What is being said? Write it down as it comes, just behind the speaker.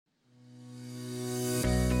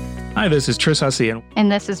Hi, this is Tris Hussey,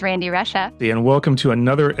 and this is Randy Resha. And welcome to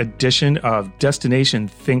another edition of Destination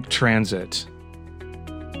ThinkTransit.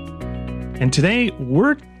 And today,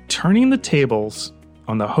 we're turning the tables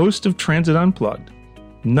on the host of Transit Unplugged,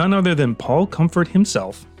 none other than Paul Comfort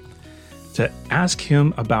himself, to ask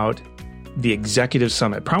him about the Executive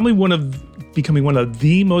Summit. Probably becoming one of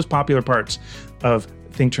the most popular parts of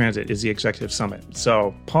ThinkTransit is the Executive Summit.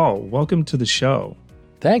 So, Paul, welcome to the show.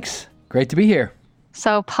 Thanks. Great to be here.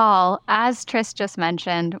 So, Paul, as Tris just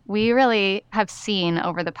mentioned, we really have seen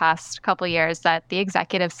over the past couple of years that the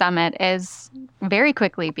Executive Summit is very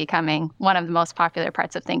quickly becoming one of the most popular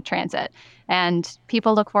parts of ThinkTransit. And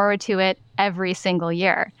people look forward to it every single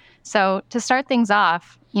year. So to start things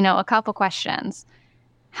off, a couple questions.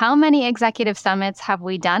 How many Executive Summits have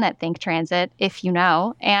we done at ThinkTransit, if you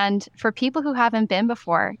know? And for people who haven't been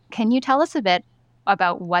before, can you tell us a bit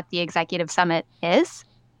about what the Executive Summit is?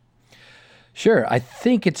 Sure. I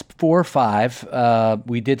think it's 4 or 5.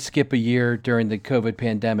 We did skip a year during the COVID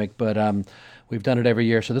pandemic, but we've done it every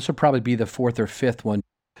year. So this will probably be the 4th or 5th one.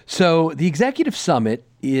 So the Executive Summit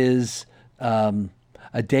is a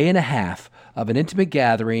day and a half of an intimate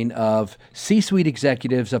gathering of C-suite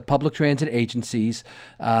executives of public transit agencies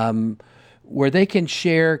where they can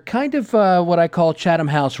share kind of what I call Chatham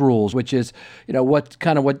House rules, which is, what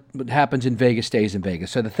happens in Vegas stays in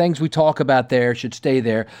Vegas. So the things we talk about there should stay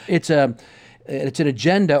there. It's an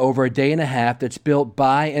agenda over a day and a half that's built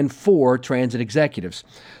by and for transit executives.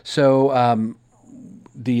 So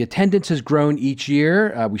the attendance has grown each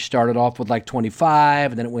year. We started off with like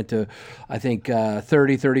 25, and then it went to, I think,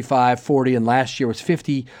 30, 35, 40, and last year was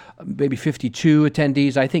 50, maybe 52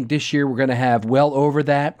 attendees. I think this year we're going to have well over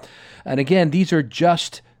that. And again, these are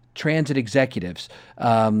just transit executives.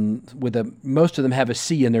 Most of them have a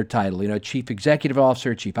C in their title. Chief Executive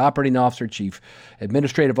Officer, Chief Operating Officer, Chief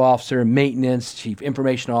Administrative Officer, Maintenance, Chief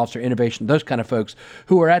Information Officer, Innovation, those kind of folks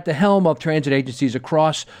who are at the helm of transit agencies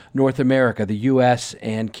across North America, the U.S.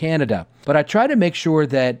 and Canada. But I try to make sure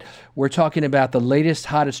that we're talking about the latest,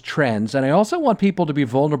 hottest trends, and I also want people to be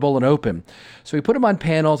vulnerable and open. So we put them on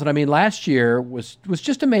panels, and last year was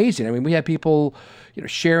just amazing. We had people,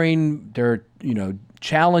 sharing their,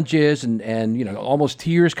 challenges and almost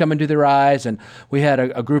tears coming to their eyes, and we had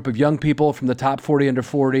a group of young people from the top 40 under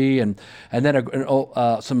 40, and then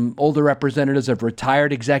some older representatives of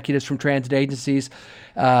retired executives from transit agencies,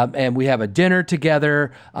 and we have a dinner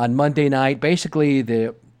together on Monday night. Basically,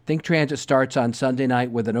 the ThinkTransit starts on Sunday night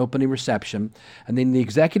with an opening reception, and then the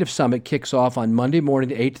Executive Summit kicks off on Monday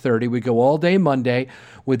morning at 8:30. We go all day Monday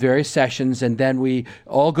with various sessions, and then we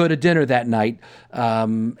all go to dinner that night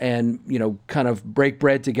and, kind of break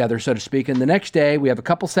bread together, so to speak. And the next day, we have a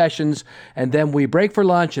couple sessions, and then we break for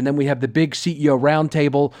lunch, and then we have the big CEO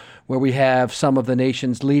roundtable where we have some of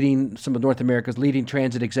North America's leading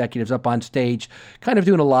transit executives up on stage, kind of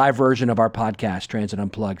doing a live version of our podcast, Transit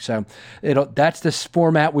Unplugged. So that's this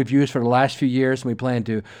format we've used for the last few years, and we plan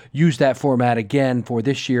to use that format again for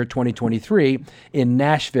this year, 2023, in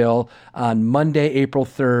Nashville on Monday, April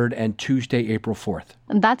 3rd, and Tuesday, April 4th.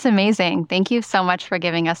 That's amazing. Thank you so much for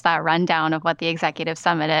giving us that rundown of what the Executive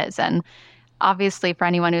Summit is. And obviously, for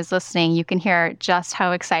anyone who's listening, you can hear just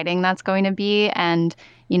how exciting that's going to be and,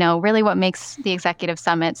 really what makes the Executive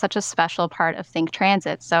Summit such a special part of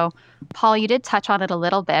ThinkTransit. So, Paul, you did touch on it a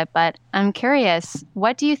little bit, but I'm curious,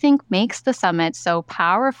 what do you think makes the summit so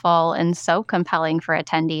powerful and so compelling for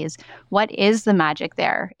attendees? What is the magic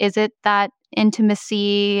there? Is it that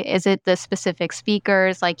intimacy? Is it the specific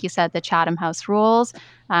speakers, like you said, the Chatham House rules?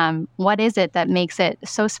 What is it that makes it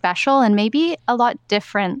so special and maybe a lot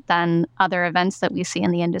different than other events that we see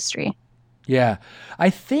in the industry? Yeah, I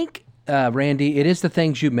think, Randy, it is the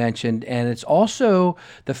things you mentioned, and it's also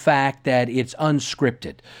the fact that it's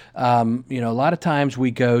unscripted. A lot of times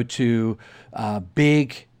we go to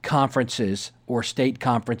big conferences or state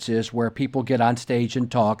conferences where people get on stage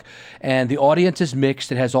and talk, and the audience is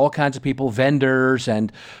mixed. It has all kinds of people, vendors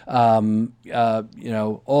and all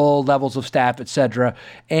levels of staff, etc.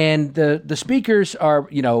 And the speakers are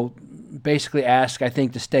basically asked, I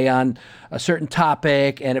think, to stay on a certain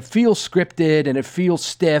topic, and it feels scripted and it feels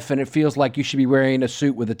stiff and it feels like you should be wearing a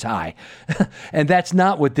suit with a tie. And that's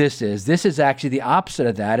not what this is. This is actually the opposite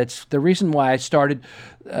of that. It's the reason why I called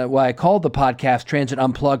the podcast Transit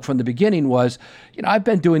Unplugged from the beginning was, I've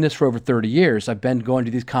been doing this for over 30 years. I've been going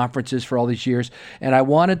to these conferences for all these years, and I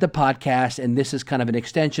wanted the podcast, and this is kind of an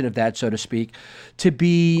extension of that, so to speak, to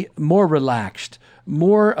be more relaxed,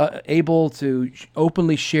 more able to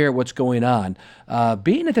openly share what's going on.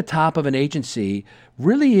 Being at the top of an agency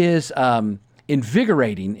really is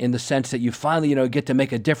invigorating in the sense that you finally, get to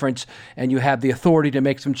make a difference and you have the authority to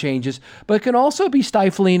make some changes, but it can also be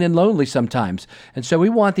stifling and lonely sometimes. And so we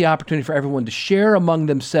want the opportunity for everyone to share among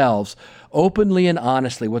themselves openly and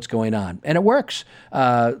honestly what's going on. And it works.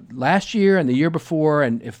 Last year and the year before,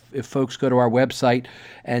 and if folks go to our website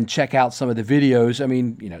and check out some of the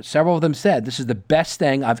videos, several of them said, this is the best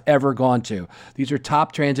thing I've ever gone to. These are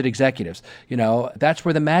top transit executives. That's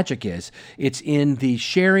where the magic is. It's in the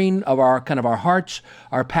sharing of our hearts,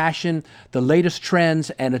 our passion, the latest trends,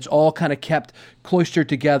 and it's all kind of kept cloistered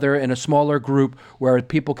together in a smaller group where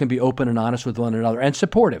people can be open and honest with one another and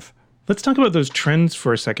supportive. Let's talk about those trends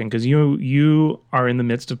for a second, because you are in the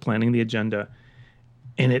midst of planning the agenda,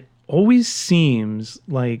 and it always seems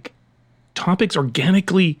like topics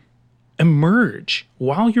organically emerge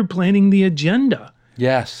while you're planning the agenda.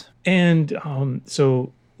 Yes. And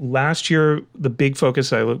so last year, the big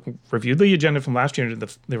focus, I reviewed the agenda from last year,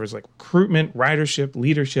 there was like recruitment, ridership,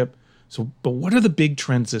 leadership. But what are the big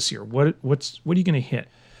trends this year? What are you going to hit?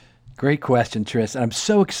 Great question, Tris. And I'm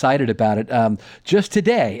so excited about it. Just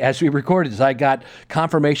today, as we recorded this, I got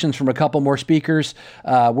confirmations from a couple more speakers.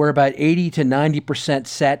 We're about 80 to 90%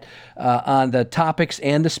 set on the topics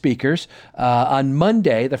and the speakers. On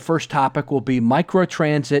Monday, the first topic will be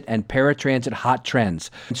microtransit and paratransit hot trends.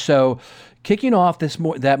 So kicking off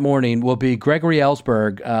that morning will be Gregory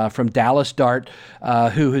Ellsberg from Dallas DART,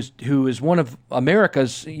 who is one of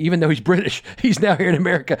America's, even though he's British, he's now here in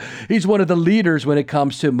America. He's one of the leaders when it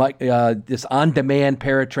comes to this on-demand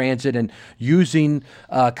paratransit and using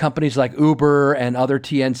companies like Uber and other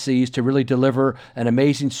TNCs to really deliver an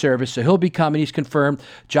amazing service. So he'll be coming. He's confirmed.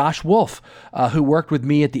 Josh Wolf, who worked with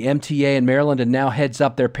me at the MTA in Maryland and now heads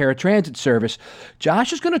up their paratransit service.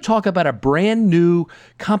 Josh is going to talk about a brand new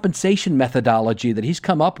compensation methodology that he's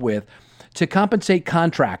come up with to compensate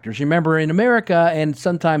contractors. Remember, in America and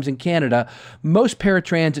sometimes in Canada, most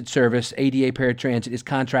paratransit service, ADA paratransit, is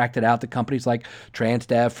contracted out to companies like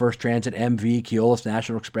Transdev, First Transit, MV, Keolis,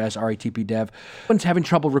 National Express, RATP Dev. Everyone's having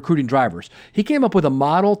trouble recruiting drivers. He came up with a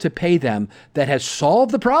model to pay them that has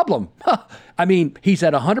solved the problem. He's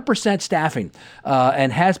at 100% staffing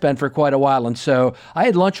and has been for quite a while. And so I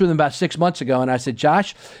had lunch with him about 6 months ago, and I said,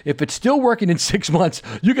 Josh, if it's still working in 6 months,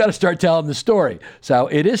 you got to start telling the story. So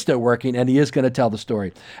it is still working, and he is going to tell the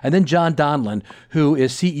story. And then John Donlan, who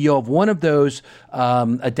is CEO of one of those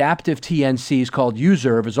adaptive TNCs called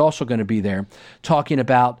Userve, is also going to be there talking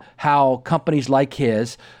about how companies like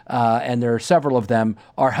his, and there are several of them,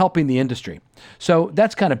 are helping the industry. So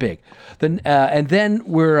that's kind of big. And then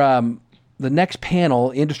we're... The next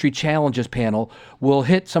panel, Industry Challenges panel, will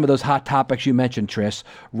hit some of those hot topics you mentioned, Tris.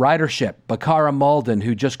 Ridership, Bakara Malden,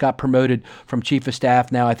 who just got promoted from Chief of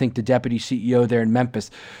Staff, now I think the Deputy CEO there in Memphis.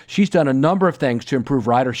 She's done a number of things to improve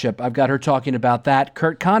ridership. I've got her talking about that.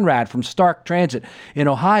 Kurt Conrad from Stark Transit in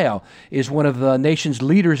Ohio is one of the nation's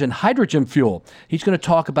leaders in hydrogen fuel. He's going to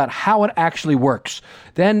talk about how it actually works.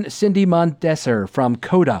 Then Cindy Mondesser from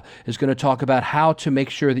CODA is going to talk about how to make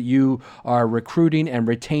sure that you are recruiting and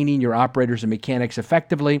retaining your operators and mechanics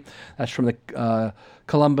effectively. That's from the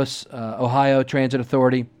Columbus, Ohio Transit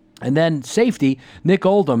Authority. And then safety, Nick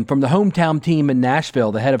Oldham from the hometown team in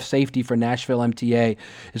Nashville, the head of safety for Nashville MTA,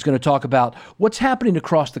 is going to talk about what's happening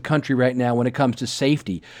across the country right now when it comes to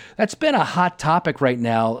safety. That's been a hot topic right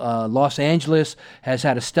now. Los Angeles has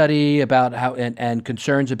had a study about how and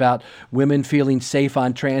concerns about women feeling safe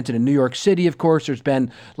on transit. In New York City, of course, there's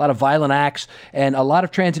been a lot of violent acts, and a lot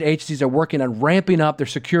of transit agencies are working on ramping up their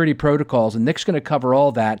security protocols, and Nick's going to cover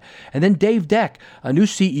all that. And then Dave Deck, a new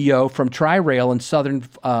CEO from Tri-Rail in Southern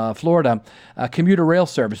Florida, commuter rail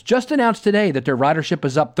service, just announced today that their ridership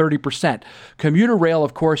is up 30%. Commuter rail,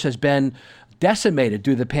 of course, has been decimated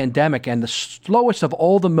due to the pandemic and the slowest of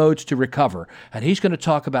all the modes to recover. And he's going to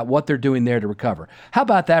talk about what they're doing there to recover. How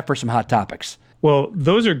about that for some hot topics? Well,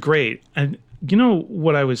 those are great. And you know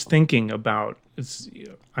what I was thinking about is,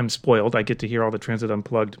 I'm spoiled. I get to hear all the Transit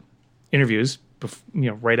Unplugged interviews,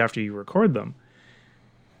 right after you record them.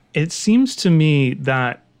 It seems to me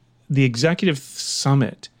that the Executive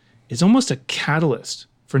Summit is almost a catalyst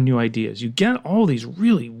for new ideas. You get all these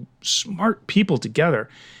really smart people together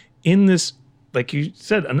in this, like you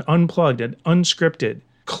said, an unplugged, an unscripted,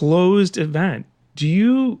 closed event. Do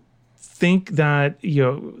you think that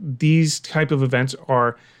these type of events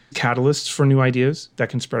are catalysts for new ideas that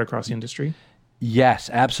can spread across the industry? Yes,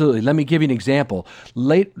 absolutely. Let me give you an example.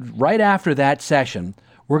 Right after that session,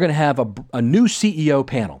 we're going to have a new CEO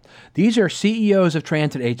panel. These are CEOs of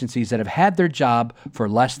transit agencies that have had their job for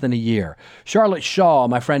less than a year. Charlotte Shaw,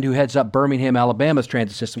 my friend who heads up Birmingham, Alabama's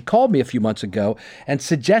transit system, called me a few months ago and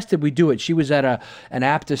suggested we do it. She was at an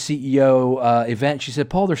APTA CEO event. She said,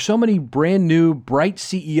 Paul, there's so many brand new, bright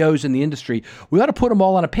CEOs in the industry. We ought to put them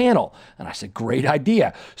all on a panel. And I said, great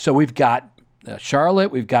idea. So we've got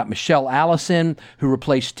Charlotte, we've got Michelle Allison, who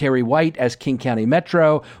replaced Terry White as King County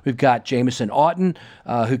Metro. We've got Jameson Auten,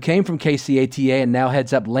 who came from KCATA and now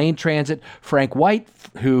heads up Lane Transit. Frank White,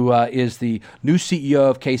 who is the new CEO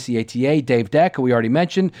of KCATA. Dave Deck, who we already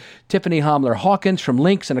mentioned. Tiffany Homler-Hawkins from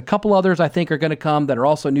Lynx, and a couple others I think are going to come that are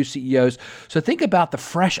also new CEOs. So think about the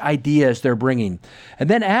fresh ideas they're bringing.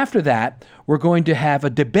 And then after that, we're going to have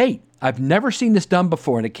a debate. I've never seen this done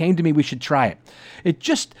before, and it came to me we should try it. It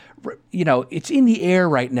just, it's in the air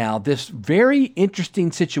right now, this very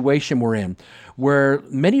interesting situation we're in, where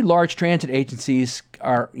many large transit agencies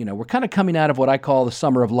are, we're kind of coming out of what I call the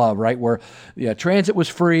summer of love, right? Where transit was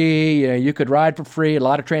free, you could ride for free. A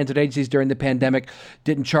lot of transit agencies during the pandemic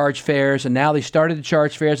didn't charge fares, and now they started to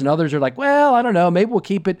charge fares, and others are like, well, I don't know, maybe we'll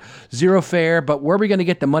keep it zero fare, but where are we going to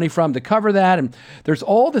get the money from to cover that? And there's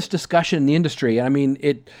all this discussion in the industry. And I mean,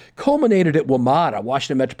 it culminated at WMATA,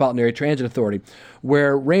 Washington Metropolitan Area Transit Authority,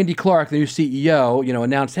 where Randy Clark, the new CEO,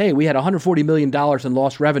 announced, hey, we had $140 million in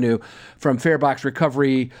lost revenue from fare box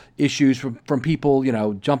recovery issues from people,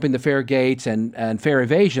 jumping the fare gates and fare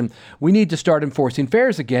evasion. We need to start enforcing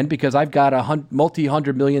fares again because I've got a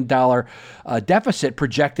multi-$100 million deficit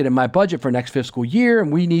projected in my budget for next fiscal year,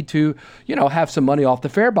 and we need to, have some money off the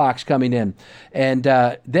fare box coming in. And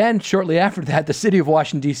then shortly after that, the city of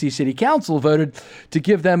Washington, D.C. City Council voted to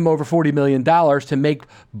give them over $40 million to make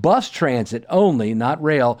bus transit only, not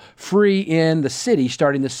rail, free in the city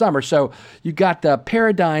starting this summer. So you've got the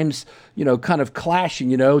paradigms, kind of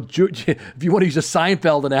clashing, if you want to use a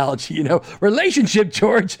Seinfeld analogy, relationship,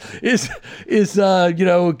 George, is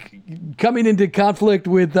coming into conflict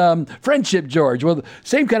with friendship, George. Well, the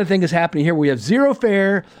same kind of thing is happening here. We have zero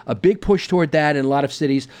fare, a big push toward that in a lot of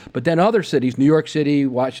cities, but then other cities, New York City,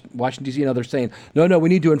 Washington, D.C., and others saying, no, we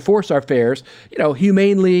need to enforce our fares,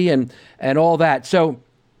 humanely and all that. So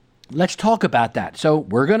let's talk about that. So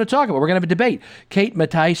we're going to have a debate. Kate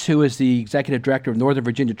Mattice, who is the executive director of Northern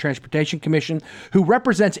Virginia Transportation Commission, who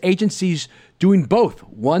represents agencies doing both.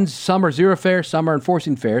 Some are zero fare, some are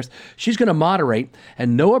enforcing fares. She's going to moderate.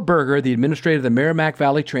 And Noah Berger, the administrator of the Merrimack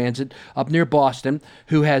Valley Transit up near Boston,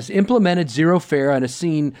 who has implemented zero fare and has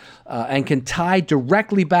seen and can tie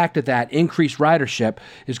directly back to that increased ridership,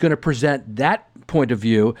 is going to present that point of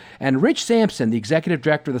view. And Rich Sampson, the executive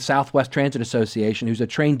director of the Southwest Transit Association, who's a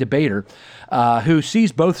trained debater, who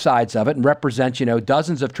sees both sides of it and represents,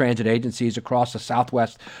 dozens of transit agencies across the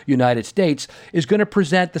Southwest United States, is going to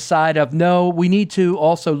present the side of, no, we need to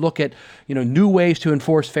also look at, new ways to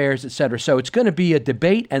enforce fares, et cetera. So it's going to be a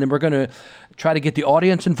debate, and then we're going to try to get the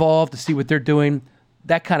audience involved to see what they're doing.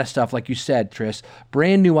 That kind of stuff, like you said, Tris,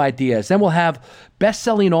 brand new ideas. Then we'll have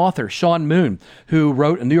best-selling author Sean Moon, who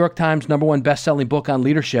wrote a New York Times #1 best-selling book on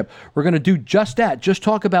leadership. We're going to do just that, just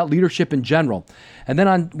talk about leadership in general. And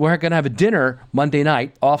then we're going to have a dinner Monday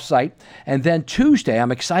night, off-site. And then Tuesday,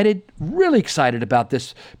 I'm excited, really excited about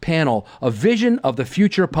this panel, A Vision of the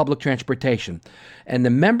Future of Public Transportation. And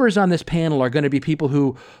the members on this panel are going to be people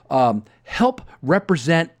who help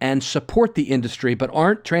represent and support the industry, but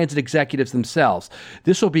aren't transit executives themselves.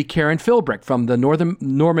 This will be Karen Philbrick from the Norman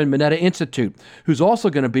Mineta Institute, who's also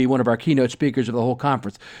going to be one of our keynote speakers of the whole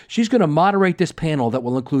conference. She's going to moderate this panel that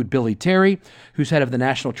will include Billy Terry, who's head of the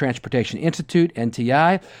National Transportation Institute,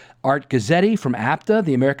 NTI, Art Gazzetti from APTA,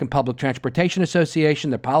 the American Public Transportation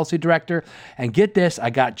Association, the policy director. And get this,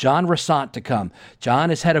 I got John Rassant to come.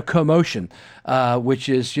 John is head of Commotion, which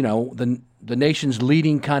is, the nation's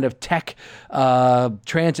leading kind of tech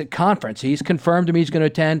transit conference. He's confirmed to me he's going to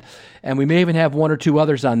attend, and we may even have one or two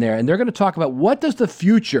others on there. And they're going to talk about what does the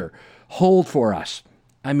future hold for us.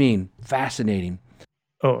 I mean, fascinating.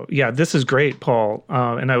 Oh, yeah, this is great, Paul.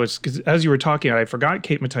 And because as you were talking, I forgot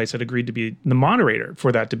Kate Mattice had agreed to be the moderator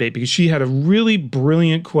for that debate because she had a really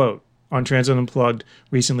brilliant quote on Transit Unplugged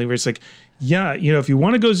recently where it's like, yeah, if you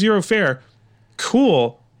want to go zero fare,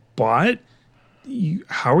 cool, but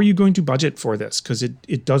how are you going to budget for this? Because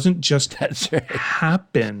it doesn't just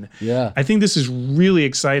happen. Yeah. I think this is really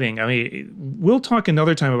exciting. I mean, we'll talk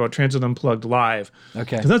another time about Transit Unplugged Live.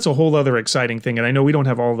 Okay. Because that's a whole other exciting thing. And I know we don't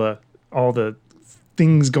have all the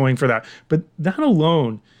things going for that. But that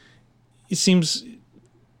alone, it seems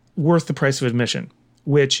worth the price of admission,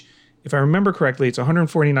 which, if I remember correctly, it's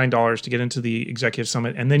 $149 to get into the Executive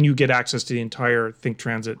Summit, and then you get access to the entire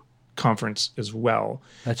ThinkTransit conference as well.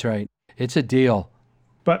 That's right. It's a deal.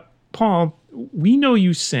 But Paul, we know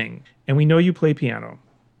you sing and we know you play piano.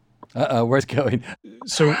 Where's it going?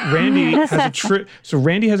 So Randy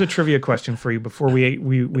has a trivia question for you before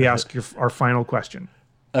we ask our final question.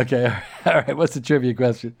 Okay. All right. What's the trivia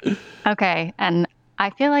question? Okay. And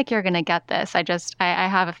I feel like you're going to get this. I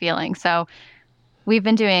have a feeling. So we've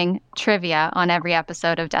been doing trivia on every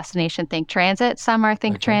episode of Destination Think Transit. Some are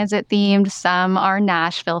Think Transit themed, some are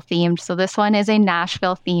Nashville themed. So this one is a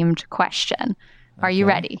Nashville themed question. Are you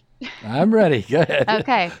ready? I'm ready. Go ahead.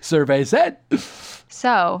 Okay. Survey said.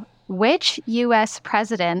 So, which U.S.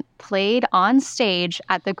 president played on stage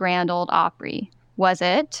at the Grand Ole Opry? Was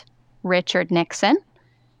it Richard Nixon,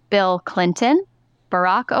 Bill Clinton,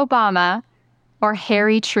 Barack Obama, or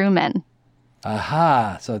Harry Truman?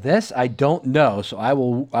 Aha. So this I don't know. So I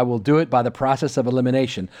will do it by the process of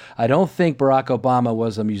elimination. I don't think Barack Obama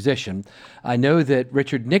was a musician. I know that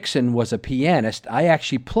Richard Nixon was a pianist. I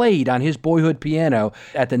actually played on his boyhood piano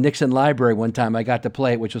at the Nixon Library one time. I got to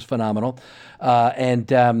play it, which was phenomenal.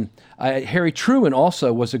 Harry Truman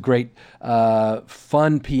also was a great,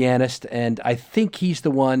 fun pianist, and I think he's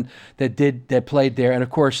the one that played there. And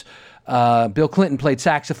of course, Bill Clinton played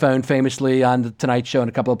saxophone famously on The Tonight Show and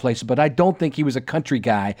a couple of places, but I don't think he was a country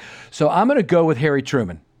guy. So I'm going to go with Harry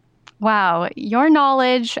Truman. Wow, your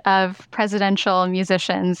knowledge of presidential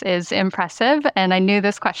musicians is impressive, and I knew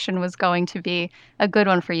this question was going to be a good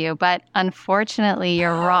one for you, but unfortunately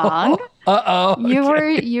you're wrong. Okay.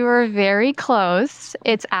 You were very close.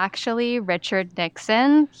 It's actually Richard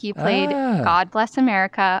Nixon. He played God Bless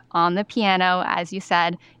America on the piano, as you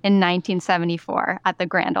said, in 1974 at the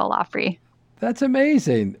Grand Ole Opry. That's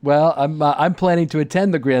amazing. Well, I'm planning to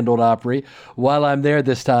attend the Grand Ole Opry while I'm there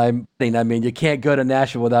this time. I mean, you can't go to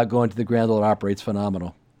Nashville without going to the Grand Ole Opry. It's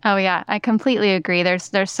phenomenal. Oh yeah, I completely agree.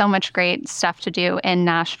 There's so much great stuff to do in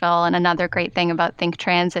Nashville, and another great thing about Think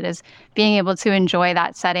Transit is being able to enjoy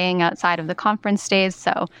that setting outside of the conference days.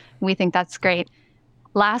 So we think that's great.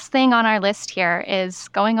 Last thing on our list here is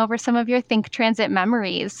going over some of your Think Transit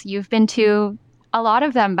memories. You've been to a lot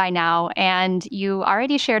of them by now, and you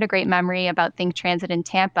already shared a great memory about Think Transit in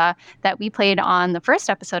Tampa that we played on the first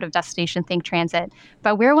episode of Destination Think Transit.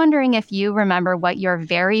 But we're wondering if you remember what your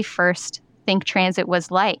very first Think Transit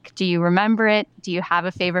was like. Do you remember it? Do you have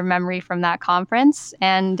a favorite memory from that conference?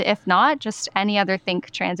 And if not, just any other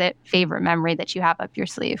Think Transit favorite memory that you have up your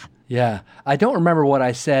sleeve. Yeah. I don't remember what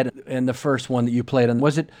I said in the first one that you played on.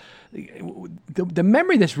 Was it the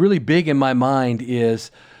memory that's really big in my mind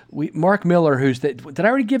is Mark Miller, did I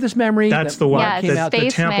already give this memory? That's the one. Yeah, That's the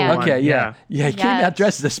Tampa Spaceman. one. Okay, yeah. He came out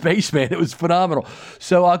dressed as a spaceman. It was phenomenal.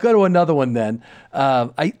 So I'll go to another one then.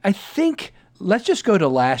 I think, let's just go to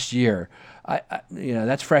last year.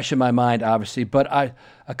 That's fresh in my mind, obviously, but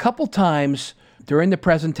a couple times during the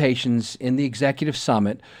presentations in the executive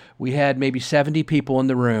summit, we had maybe 70 people in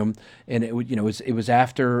the room, and it was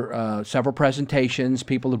after several presentations.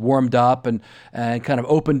 People had warmed up and kind of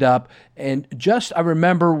opened up, and just I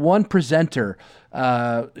remember one presenter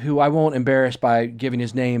who I won't embarrass by giving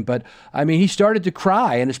his name, but I mean, he started to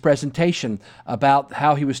cry in his presentation about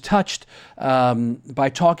how he was touched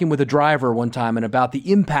by talking with a driver one time and about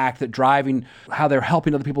the impact that driving, how they're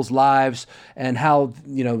helping other people's lives, and how,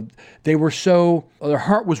 their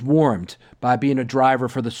heart was warmed by being a driver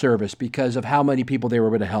for the service because of how many people they were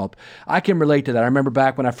able to help. I can relate to that. I remember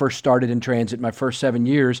back when I first started in transit, my first 7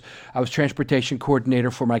 years, I was transportation coordinator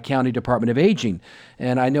for my county Department of Aging.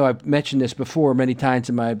 And I know I've mentioned this before many times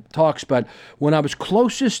in my talks, but when I was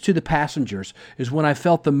closest to the passengers is when I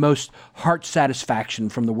felt the most heart satisfaction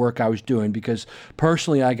from the work I was doing, because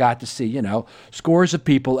personally I got to see, scores of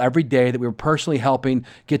people every day that we were personally helping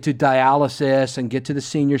get to dialysis and get to the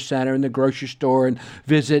senior center and the grocery store and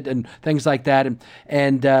visit and things like that.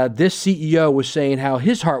 And this CEO was saying how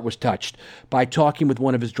his heart was touched by talking with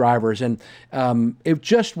one of his drivers. And it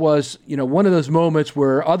just was, one of those moments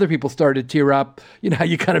where other people started to tear up. How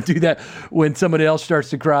you kind of do that when somebody else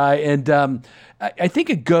starts to cry. And I think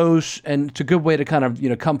it goes, and it's a good way to kind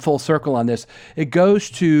of, come full circle on this. It goes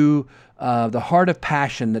to the heart of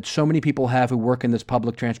passion that so many people have who work in this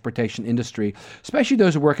public transportation industry, especially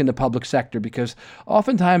those who work in the public sector, because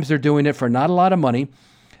oftentimes they're doing it for not a lot of money.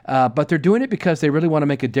 But they're doing it because they really want to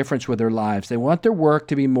make a difference with their lives. They want their work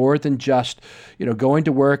to be more than just, going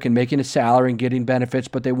to work and making a salary and getting benefits,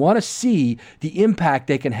 but they want to see the impact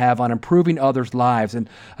they can have on improving others' lives. And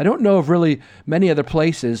I don't know of really many other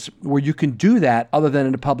places where you can do that other than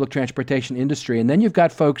in the public transportation industry. And then you've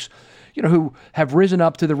got folks, who have risen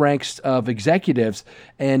up to the ranks of executives,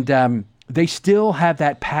 and they still have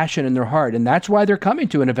that passion in their heart. And that's why they're coming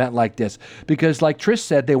to an event like this. Because like Trish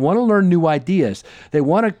said, they want to learn new ideas. They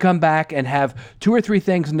want to come back and have 2 or 3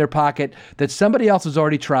 things in their pocket that somebody else has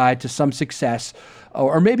already tried to some success,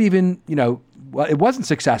 or maybe even, it wasn't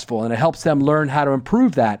successful, and it helps them learn how to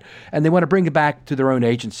improve that. And they want to bring it back to their own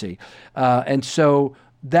agency. And so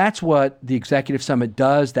that's what the Executive Summit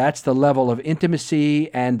does. That's the level of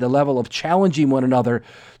intimacy and the level of challenging one another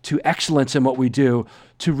to excellence in what we do,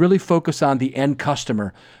 to really focus on the end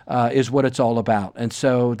customer is what it's all about. And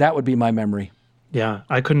so that would be my memory. Yeah,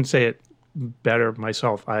 I couldn't say it better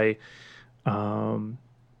myself.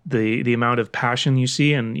 The amount of passion you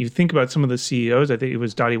see, and you think about some of the CEOs. I think it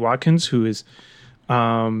was Dottie Watkins, who is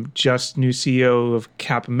just new CEO of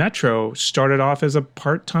Cap Metro, started off as a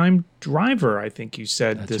part-time driver, I think you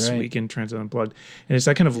said. That's this right. Week in Transit Unplugged. And it's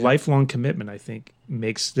that kind of lifelong commitment, I think,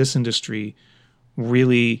 makes this industry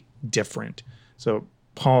really different. So,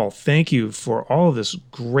 Paul, thank you for all of this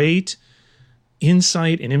great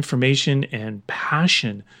insight and information and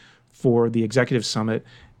passion for the Executive Summit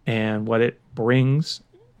and what it brings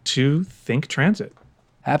to ThinkTransit.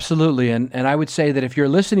 Absolutely. And I would say that if you're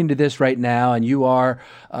listening to this right now and you are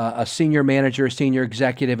a senior manager, a senior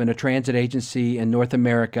executive in a transit agency in North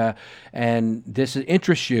America, and this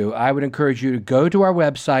interests you, I would encourage you to go to our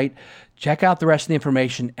website, check out the rest of the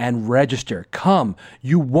information, and register. Come.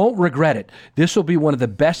 You won't regret it. This will be one of the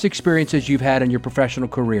best experiences you've had in your professional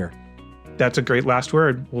career. That's a great last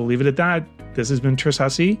word. We'll leave it at that. This has been Tris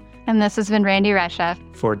Hussey. And this has been Randy Reshef.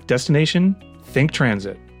 For Destination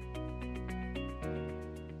ThinkTransit.